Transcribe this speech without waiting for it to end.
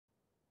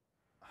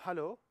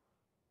Hello,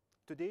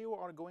 today we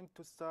are going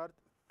to start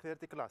third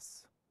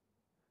class.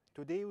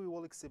 Today we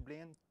will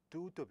explain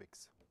two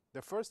topics.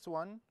 The first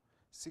one,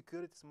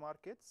 securities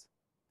markets.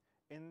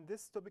 In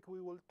this topic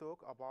we will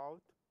talk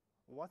about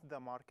what's the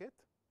market,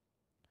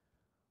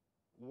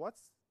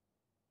 what's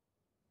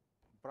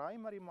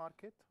primary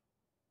market,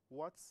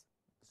 what's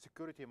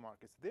security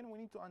markets. Then we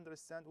need to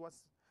understand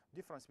what's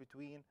difference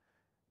between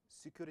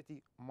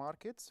security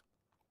markets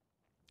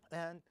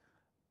and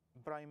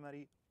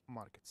primary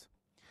markets.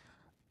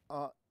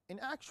 In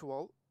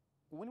actual,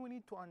 when we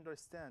need to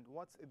understand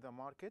what's in the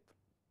market,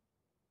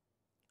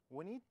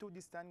 we need to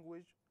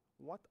distinguish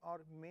what are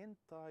main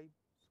types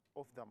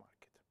of the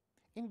market.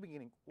 In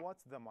beginning,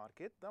 what's the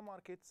market? The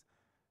market's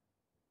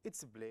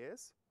it's a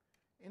place.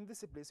 In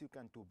this place you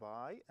can to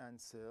buy and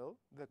sell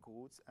the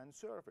goods and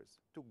services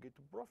to get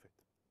profit.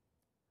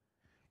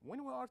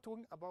 When we are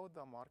talking about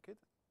the market,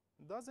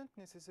 doesn't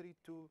necessary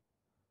to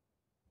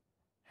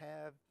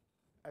have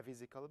a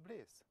physical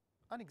place.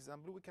 An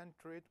example, we can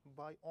trade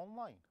by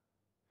online.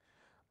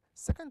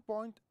 Second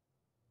point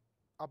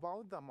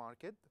about the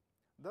market,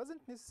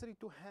 doesn't necessary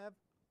to have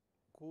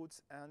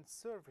goods and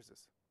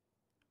services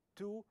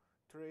to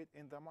trade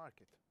in the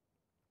market,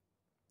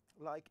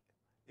 like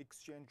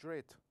exchange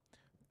rate.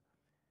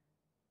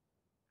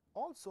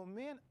 Also,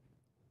 main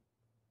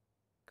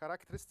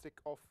characteristic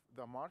of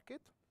the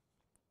market,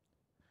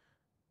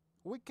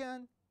 we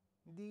can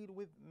deal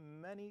with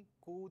many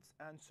goods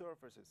and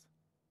services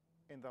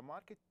in the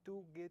market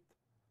to get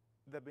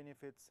the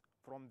benefits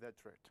from the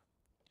trade.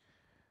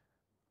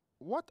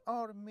 What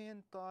are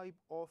main type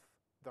of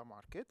the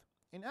market?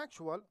 In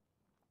actual,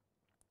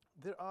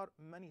 there are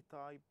many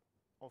types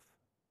of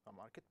the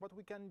market, but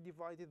we can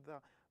divide the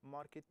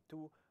market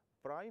to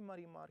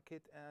primary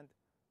market and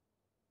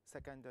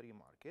secondary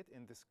market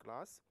in this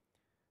class.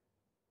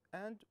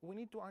 And we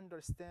need to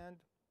understand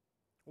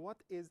what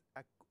is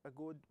a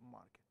good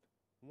market,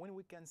 when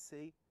we can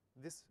say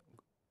this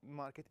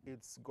market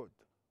is good.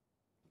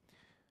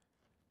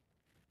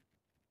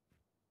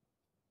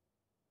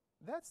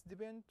 That's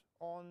depend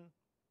on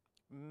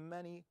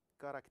many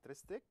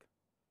characteristics,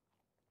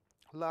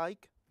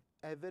 like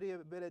a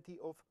variability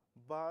of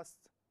past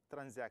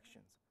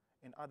transactions.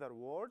 In other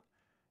words,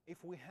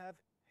 if we have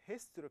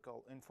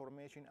historical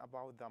information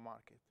about the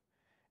market,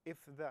 if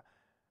the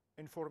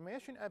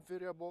information is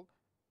variable,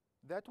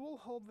 that will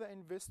help the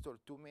investor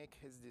to make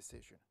his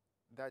decision.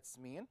 That's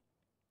mean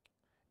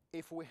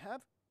if we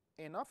have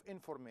enough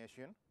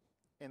information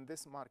in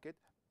this market,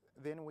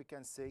 then we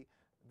can say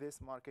this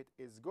market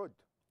is good.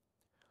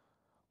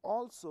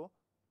 Also,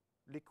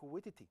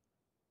 liquidity.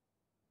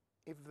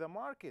 If the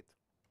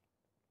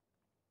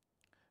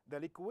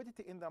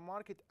liquidity in the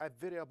market are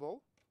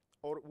variable,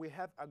 or we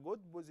have a good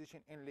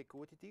position in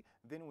liquidity,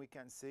 then we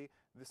can say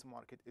this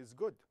market is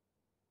good.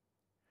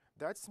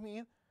 That's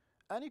mean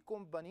any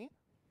company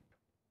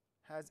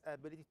has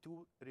ability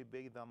to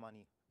repay the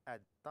money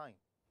at time.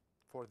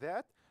 For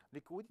that,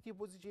 liquidity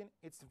position,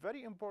 it's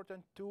very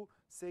important to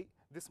say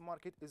this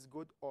market is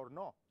good or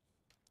no.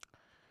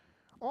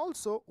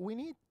 Also, we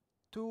need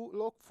to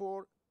look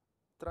for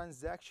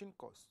transaction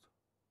cost.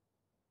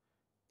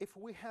 If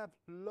we have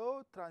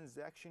low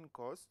transaction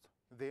cost,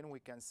 then we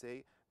can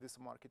say this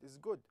market is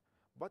good.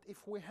 But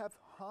if we have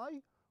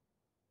high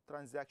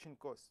transaction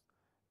cost,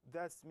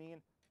 that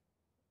means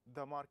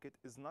the market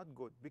is not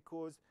good,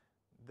 because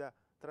the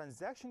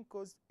transaction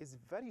cost is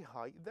very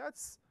high.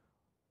 That's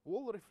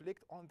will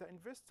reflect on the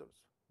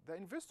investors. The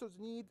investors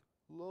need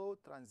low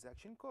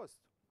transaction cost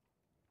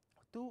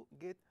to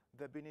get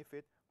the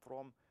benefit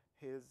from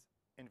his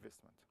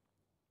investment.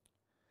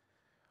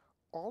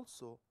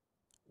 Also,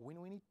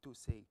 when we need to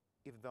say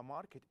if the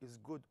market is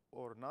good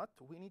or not,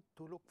 we need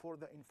to look for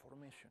the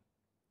information.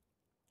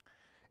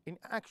 In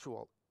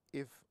actual,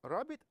 if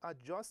rapid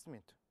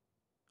adjustment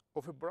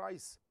of a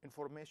price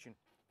information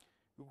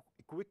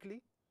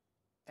quickly,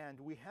 and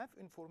we have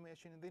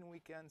information, then we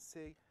can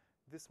say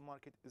this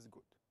market is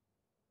good.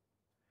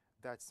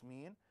 That's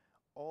mean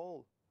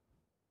all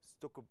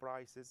stock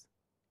prices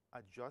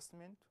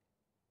adjustment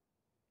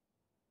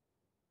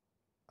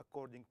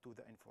according to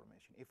the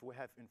information. If we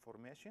have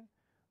information,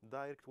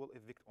 direct will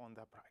affect on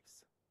the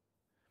price.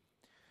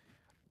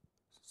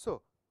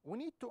 So we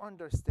need to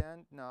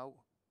understand now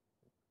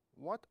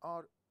what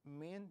are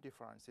main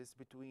differences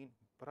between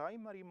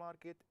primary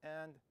market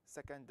and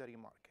secondary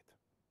market.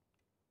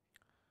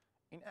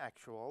 In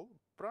actual,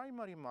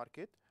 primary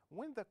market,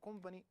 when the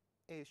company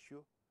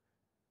issue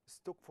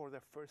stock for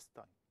the first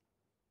time,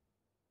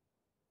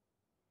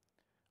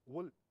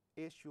 will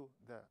issue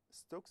the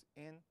stocks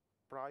in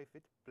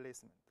private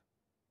placement.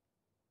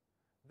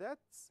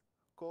 That's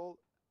called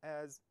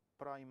as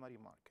primary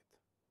market.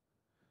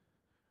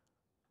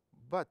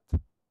 But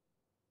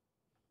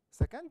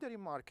secondary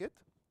market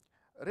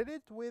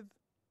related with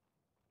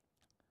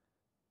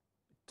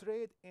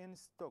trade in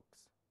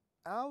stocks.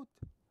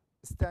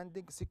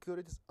 Outstanding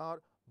securities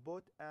are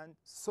bought and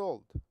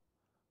sold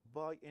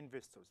by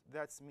investors.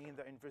 That means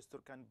the investor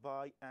can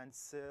buy and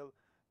sell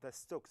the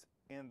stocks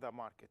in the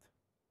market.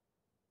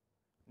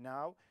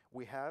 Now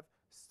we have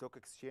stock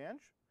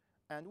exchange,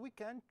 and we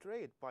can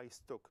trade by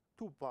stock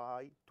to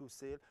buy, to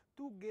sell,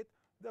 to get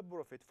the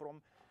profit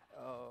from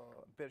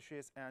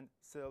purchase and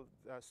sell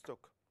the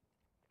stock,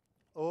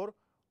 or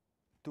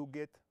to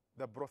get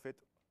the profit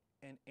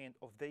in end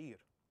of the year.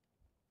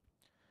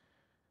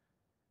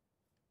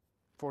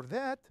 For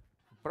that,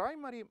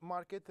 primary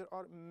market, there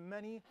are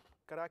many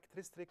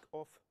characteristics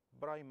of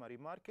primary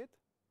market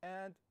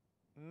and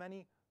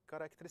many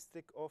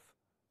characteristics of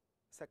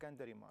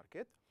secondary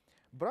market.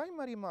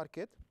 Primary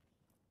market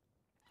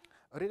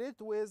relate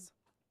with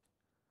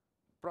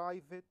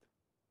private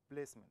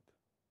placement.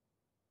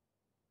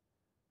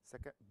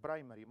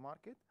 Primary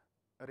market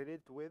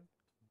relate with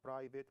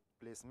private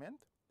placement.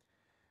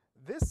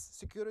 These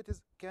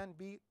securities can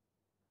be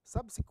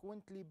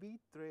subsequently be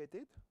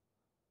traded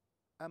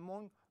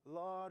among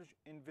large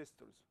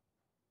investors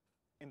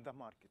in the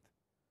market.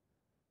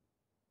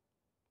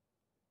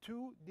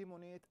 To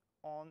denominate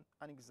on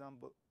an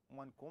example,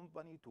 one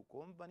company, two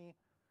company,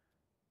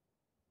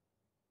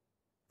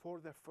 for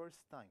the first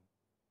time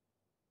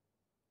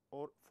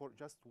or for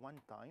just one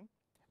time,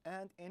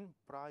 and in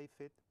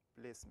private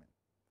placement.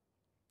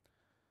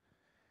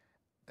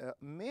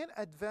 Main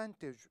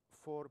advantage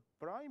for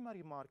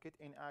primary market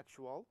in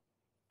actual,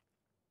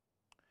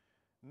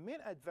 main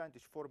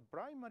advantage for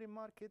primary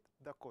market,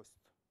 the cost.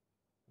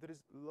 There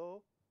is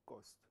low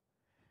cost.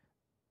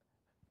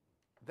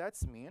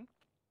 That's mean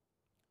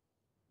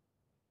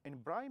in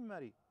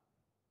primary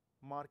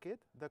market,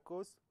 the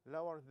cost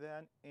lower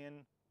than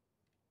in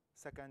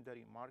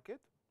secondary market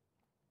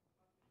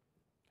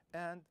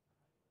and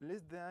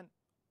less than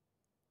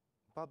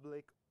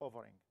public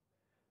offering.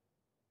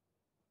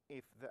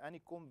 If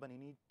any company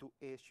need to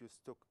issue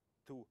stock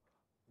to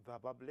the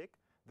public,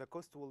 the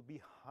cost will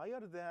be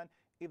higher than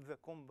if the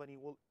company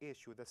will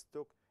issue the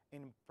stock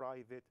in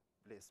private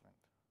placement.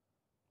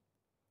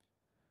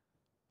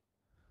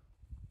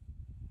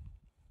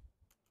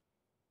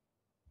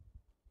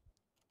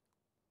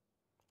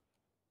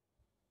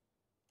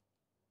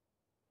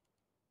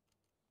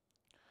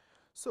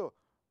 So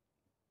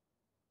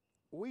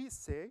we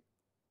said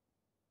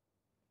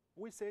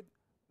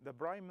the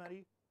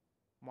primary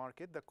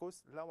market, the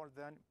cost lower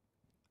than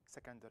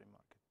secondary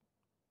market.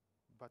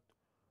 But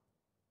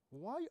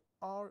why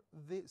are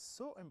they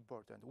so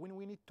important when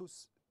we need to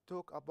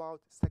talk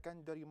about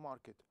secondary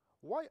market?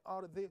 Why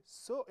are they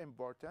so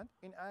important?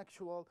 In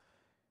actual,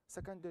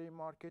 secondary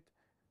market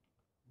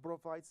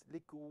provides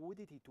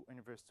liquidity to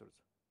investors.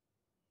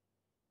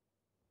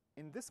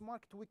 In this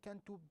market, we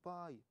can to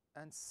buy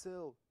and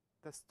sell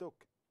the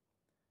stock.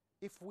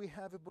 If we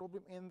have a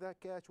problem in the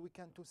cash, we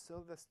can to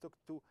sell the stock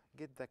to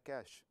get the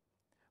cash.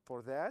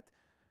 For that,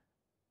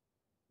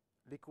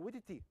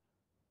 liquidity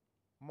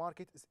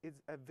market is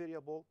a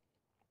variable.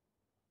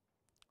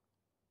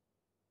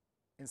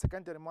 In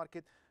secondary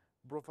market,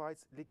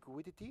 provides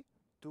liquidity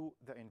to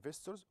the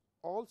investors.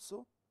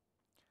 Also,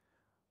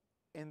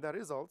 in the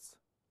results,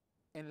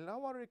 in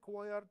lower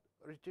required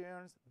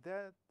returns,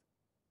 that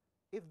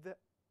if the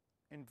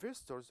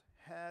investors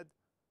had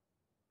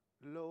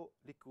low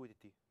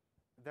liquidity,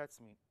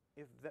 that's mean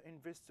if the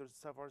investor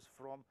suffers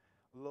from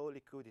low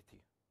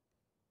liquidity,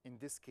 in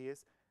this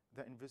case,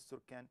 the investor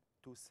can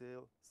to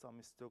sell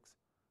some stocks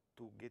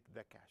to get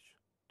the cash,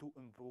 to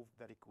improve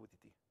the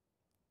liquidity.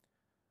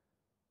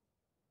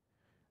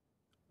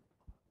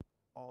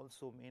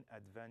 Also main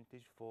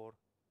advantage for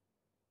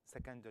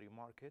secondary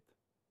market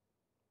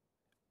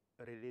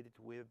related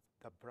with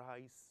the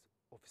price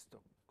of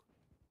stock.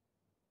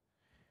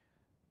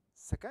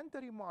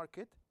 Secondary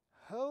market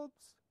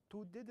helps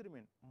to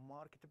determine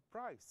market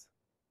price.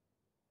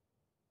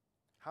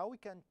 How we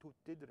can to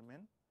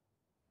determine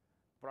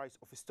price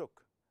of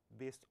stock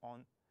based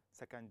on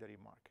secondary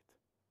market?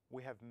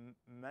 We have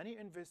many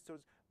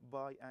investors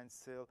buy and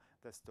sell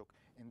the stock.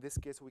 In this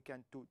case, we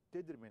can to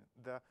determine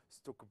the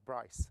stock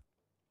price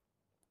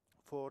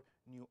for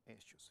new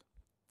issues.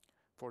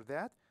 For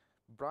that,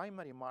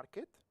 primary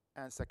market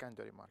and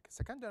secondary market.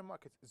 Secondary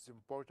market is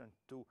important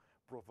to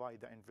provide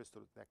the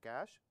investor the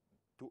cash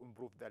to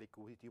improve the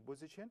liquidity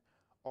position.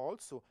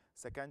 Also,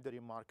 secondary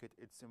market,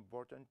 it's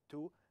important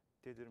to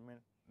determine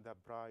the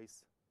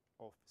price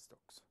of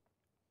stocks.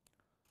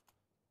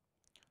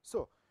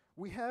 So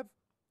we have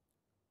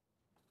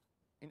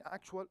in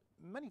actual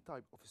many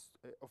types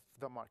of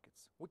the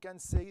markets. We can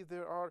say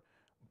there are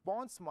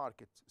bonds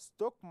markets,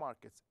 stock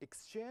markets,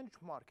 exchange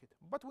market,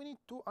 but we need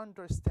to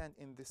understand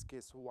in this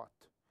case what?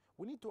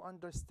 We need to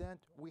understand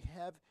we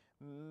have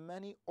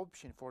many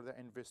options for the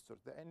investor.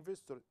 The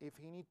investor, if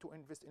he need to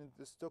invest in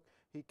the stock,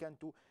 he can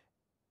to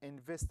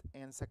invest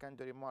in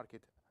secondary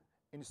market,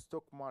 in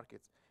stock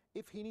markets.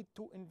 If he need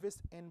to invest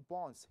in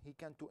bonds, he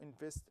can to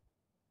invest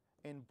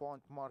in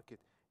bond market.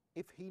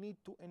 If he need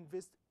to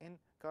invest in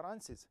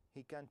currencies,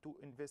 he can to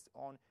invest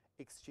on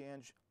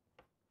exchange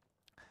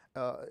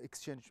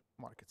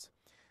markets.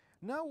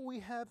 Now we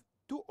have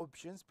two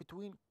options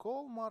between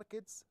call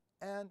markets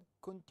and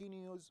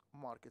continuous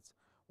markets.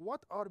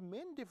 What are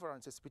main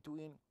differences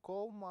between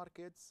call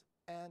markets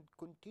and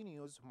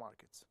continuous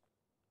markets?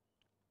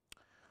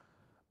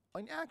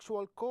 In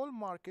actual, call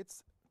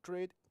markets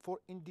trade for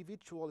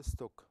individual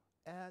stock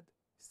at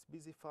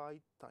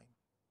specified time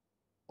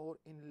or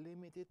in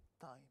limited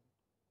time.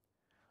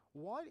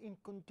 While in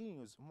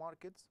continuous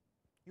markets,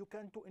 you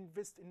can to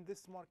invest in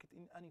this market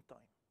in any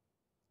time.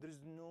 There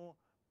is no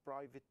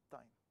private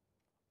time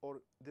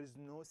or there is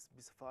no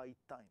specified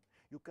time.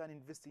 You can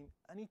invest in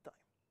any time.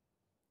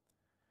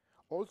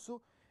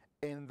 Also,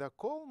 in the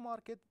call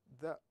market,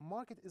 the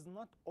market is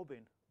not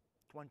open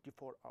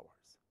 24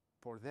 hours.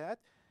 For that,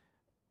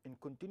 in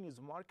continuous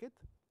market,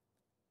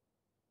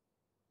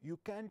 you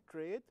can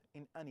trade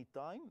in any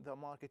time. The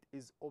market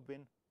is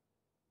open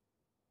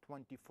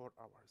 24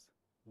 hours.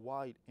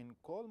 While in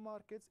call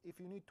markets, if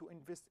you need to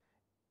invest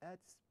at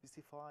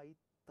specified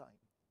time.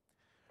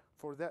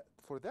 For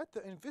that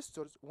the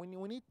investors, when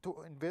we need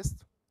to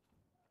invest,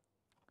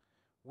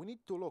 we need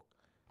to look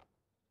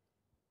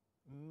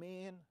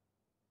main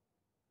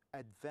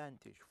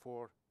advantage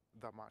for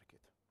the market.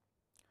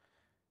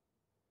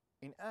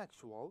 In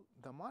actual,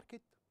 the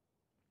market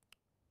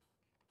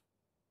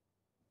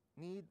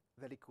need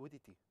the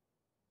liquidity.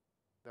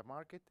 The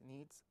market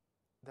needs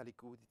the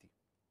liquidity.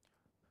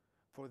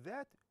 For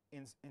that,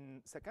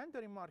 in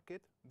secondary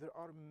market, there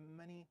are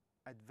many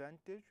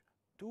advantages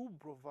to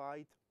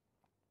provide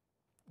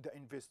the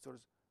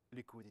investors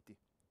liquidity.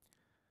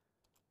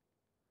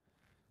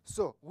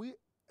 So we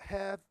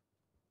have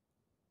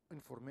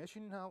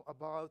information now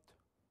about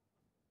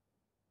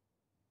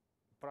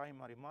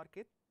primary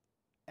market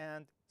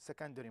and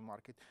secondary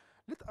market.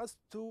 Let us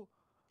to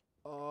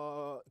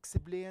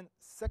explain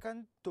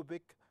second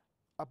topic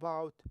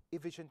about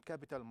efficient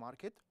capital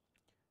market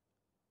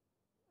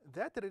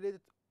that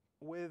related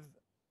with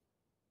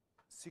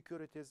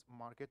securities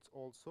markets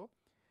also.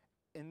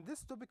 In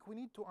this topic, we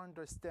need to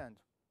understand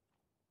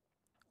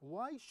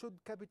why should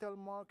capital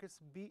markets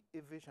be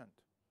efficient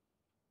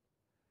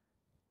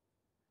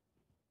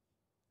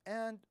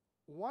and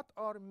what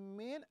are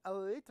main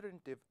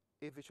alternative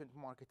efficient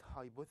market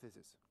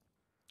hypotheses.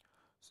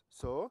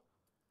 So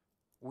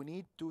we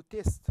need to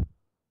test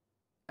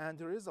and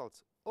the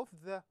results of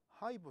the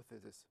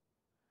hypothesis,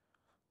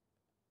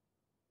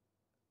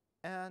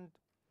 and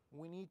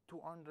we need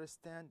to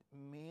understand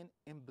main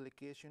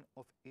implication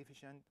of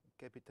efficient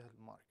capital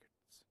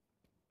markets.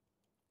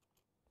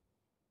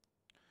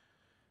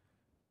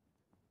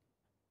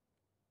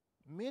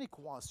 Main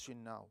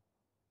question now: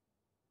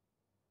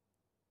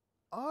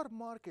 are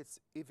markets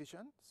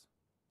efficient?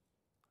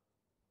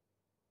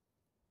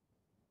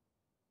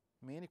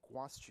 Main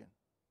question: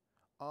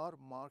 are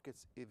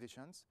markets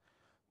efficient?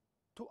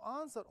 To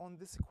answer on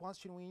this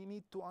question, we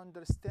need to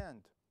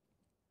understand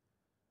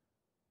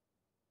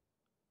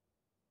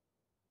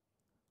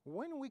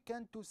when we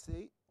can to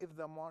say if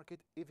the market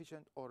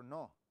efficient or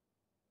no.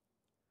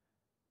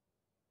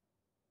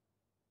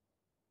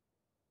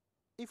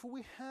 If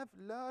we have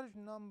large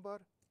number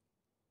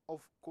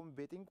of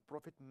competing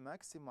profit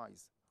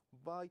maximized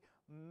by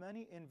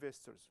many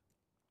investors,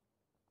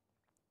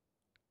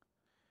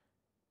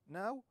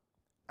 now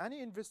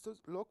any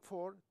investors look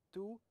for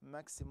to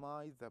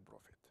maximize the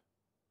profit.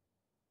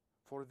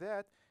 For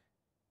that,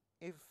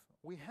 if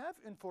we have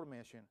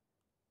information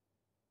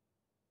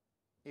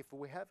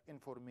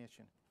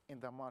in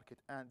the market,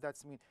 and that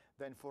means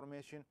the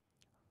information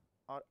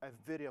are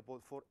available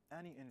for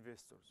any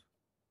investors,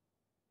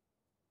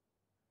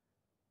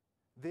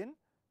 then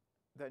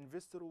the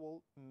investor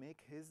will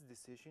make his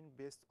decision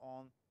based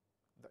on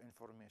the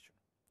information.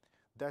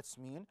 That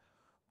means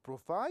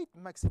provide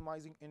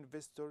maximizing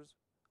investors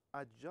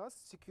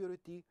adjust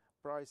security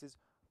prices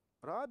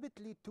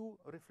rapidly to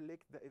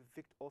reflect the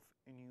effect of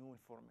new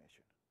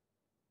information.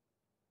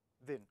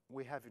 Then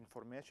we have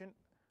information.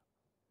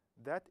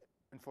 That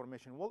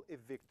information will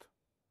affect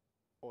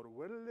or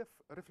will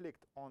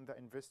reflect on the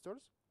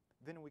investors.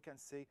 Then we can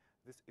say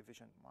this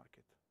efficient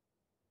market.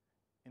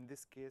 In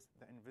this case,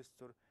 the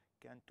investor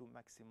can to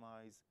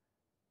maximize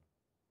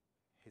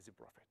his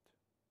profit.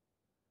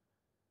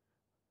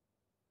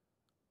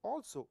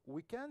 Also,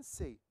 we can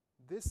say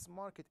this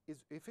market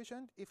is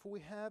efficient if we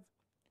have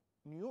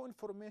new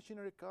information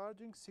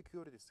regarding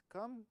securities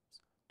comes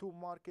to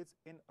markets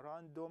in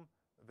random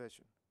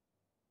fashion.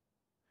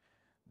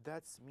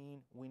 That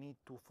means we need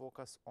to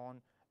focus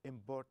on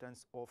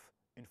importance of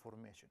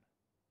information.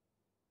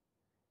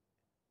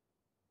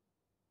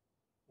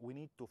 We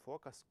need to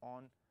focus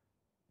on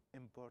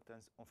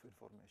importance of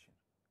information.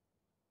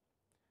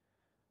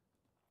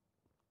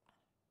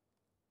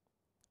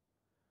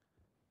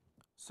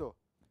 So,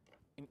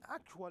 in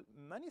actual,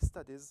 many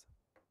studies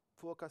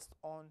focused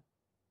on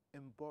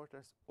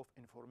importance of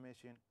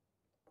information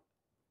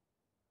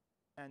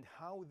and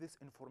how this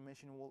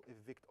information will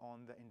affect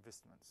on the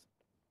investments.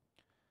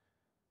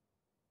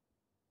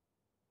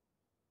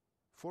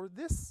 For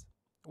this,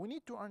 we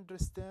need to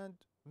understand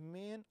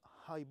main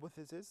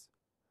hypotheses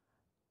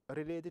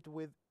related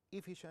with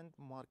efficient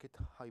market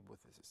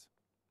hypothesis.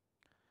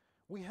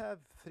 We have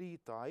three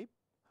types: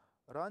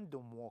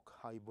 random walk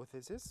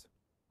hypothesis,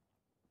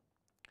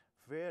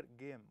 fair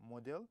game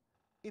model,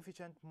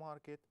 efficient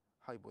market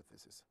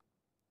hypothesis.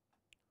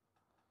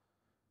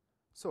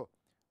 So,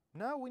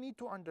 Now we need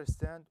to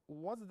understand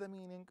what's the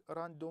meaning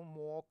random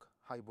walk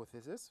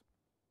hypothesis.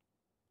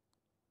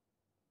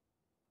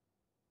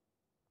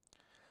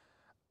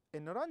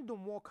 In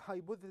random walk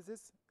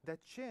hypothesis, the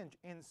change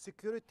in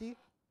security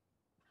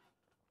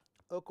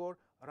occur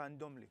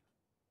randomly.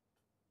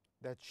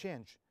 The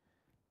change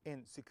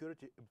in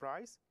security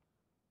price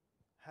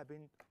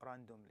happened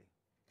randomly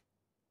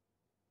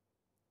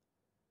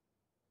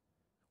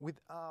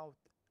without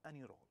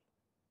any role.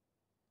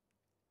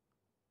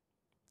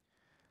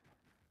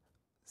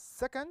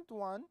 Second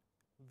one,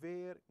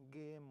 fair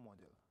game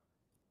model.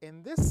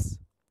 In this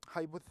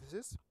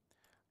hypothesis,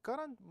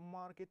 current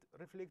market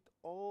reflect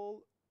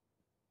all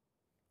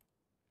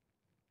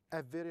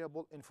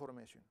available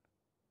information.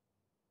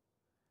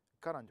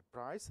 Current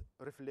price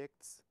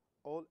reflects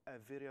all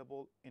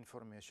available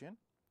information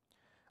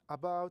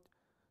about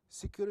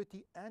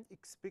security and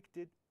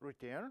expected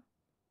return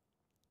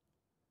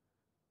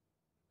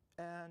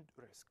and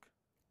risk.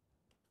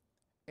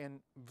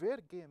 In fair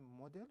game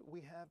model,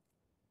 we have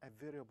a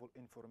variable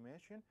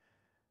information.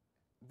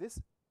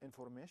 This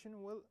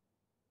information will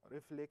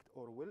reflect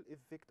or will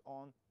affect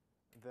on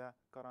the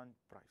current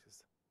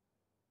prices.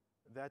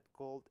 That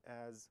called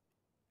as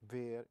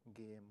fair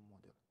game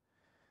model.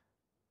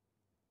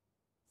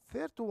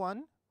 Third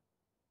one,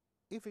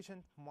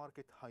 efficient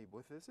market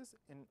hypothesis.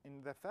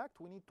 In the fact,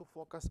 we need to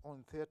focus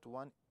on third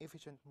one,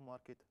 efficient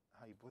market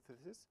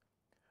hypothesis.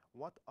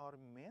 What are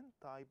main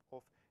type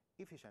of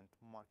efficient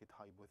market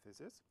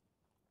hypothesis?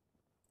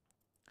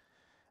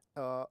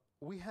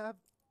 We have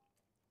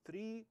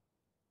three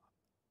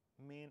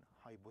main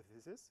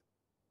hypotheses: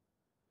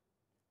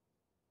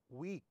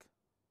 weak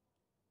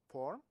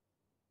form,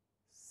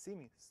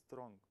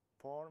 semi-strong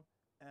form,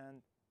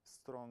 and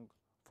strong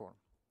form.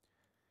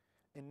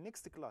 In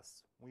next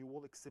class, we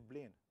will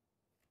explain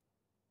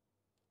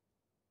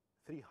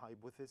three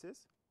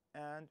hypotheses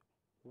and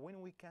when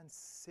we can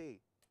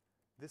say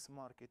this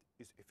market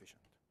is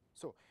efficient.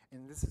 So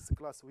in this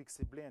class, we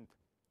explained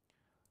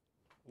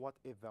what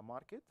is the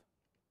market,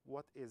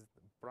 what is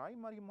the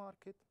primary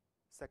market,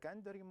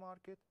 secondary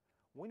market.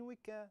 When we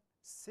can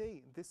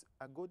say this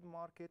a good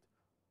market,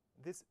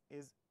 this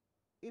is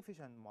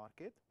efficient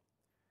market.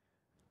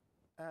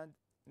 And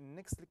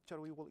next lecture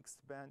we will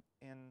expand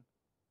in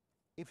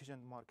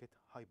efficient market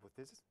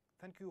hypothesis.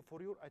 Thank you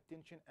for your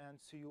attention and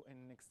see you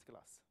in next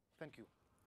class. Thank you.